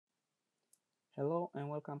Hello and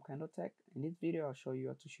welcome KahindoTech. In this video I'll show you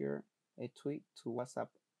how to share a tweet to WhatsApp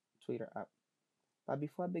Twitter app. But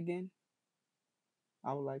before I begin,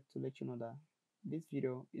 I would like to let you know that this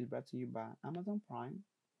video is brought to you by Amazon Prime.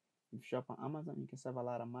 If you shop on Amazon, you can save a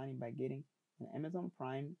lot of money by getting an Amazon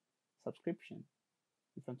Prime subscription.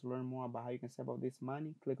 If you want to learn more about how you can save all this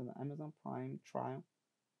money, click on the Amazon Prime trial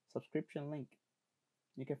subscription link.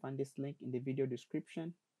 You can find this link in the video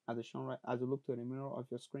description. As you look to the middle of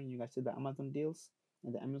your screen, you guys see the Amazon deals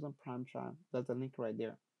and the Amazon Prime trial. That's the link right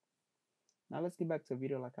there. Now let's get back to the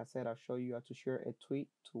video. Like I said, I'll show you how to share a tweet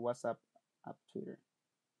to WhatsApp app Twitter.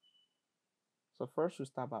 So first, you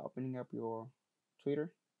start by opening up your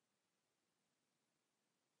Twitter.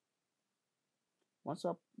 Once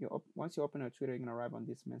you open your Twitter, you're gonna arrive on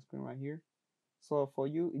this main screen right here. So for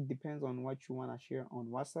you, it depends on what you wanna share on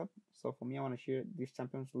WhatsApp. So for me, I wanna share this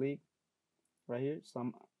Champions League right here.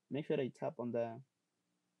 So make sure that you tap on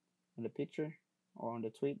the picture or on the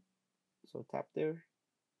tweet. So tap there.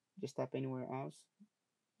 Just tap anywhere else.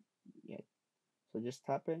 Yeah. So just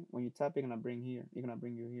tap it. When you tap, you're gonna bring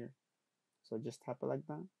you here. So just tap it like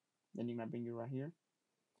that. Then you're gonna bring you right here.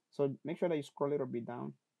 So make sure that you scroll a little bit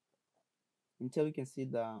down until you can see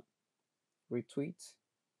the retweet,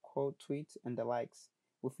 quote tweet, and the likes.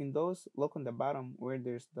 Within those, look on the bottom where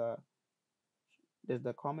there's the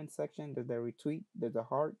comment section, there's the retweet, there's the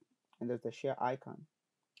heart, and there's the share icon,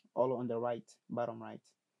 all on the right, bottom right.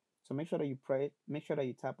 So make sure that you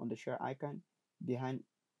tap on the share icon behind,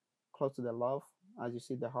 close to the love, as you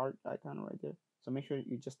see the heart icon right there. So make sure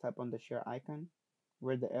you just tap on the share icon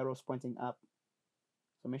where the arrow is pointing up.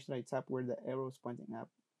 So make sure that you tap where the arrow is pointing up.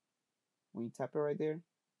 When you tap it right there,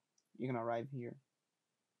 you're gonna arrive here.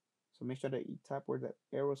 So make sure that you tap where the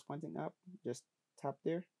arrow is pointing up. Just tap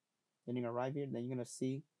there. Then you're gonna arrive here. Then you're gonna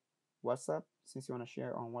see WhatsApp, since you wanna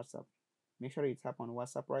share on WhatsApp. Make sure that you tap on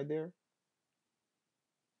WhatsApp right there.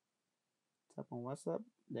 Tap on WhatsApp.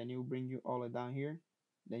 Then it will bring you all the way down here.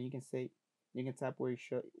 Then you can tap where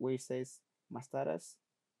it says my status.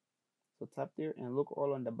 So tap there and look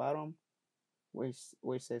all on the bottom where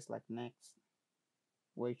it says like next.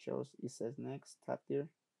 Where it says next. Tap there.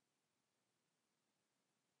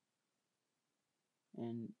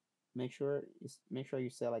 And make sure you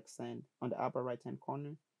say like send on the upper right hand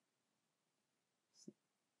corner.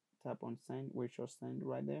 Tap on send where it shows send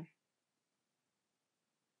right there.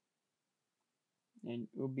 And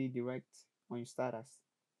it will be direct on your status.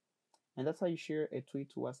 And that's how you share a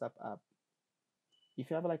tweet to WhatsApp app.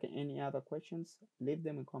 If you have like any other questions, leave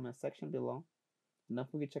them in the comment section below. And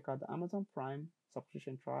don't forget to check out the Amazon Prime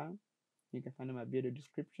subscription trial. You can find them in my video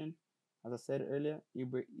description. As I said earlier,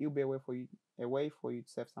 it'll be a way for you to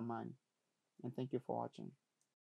save some money. And thank you for watching.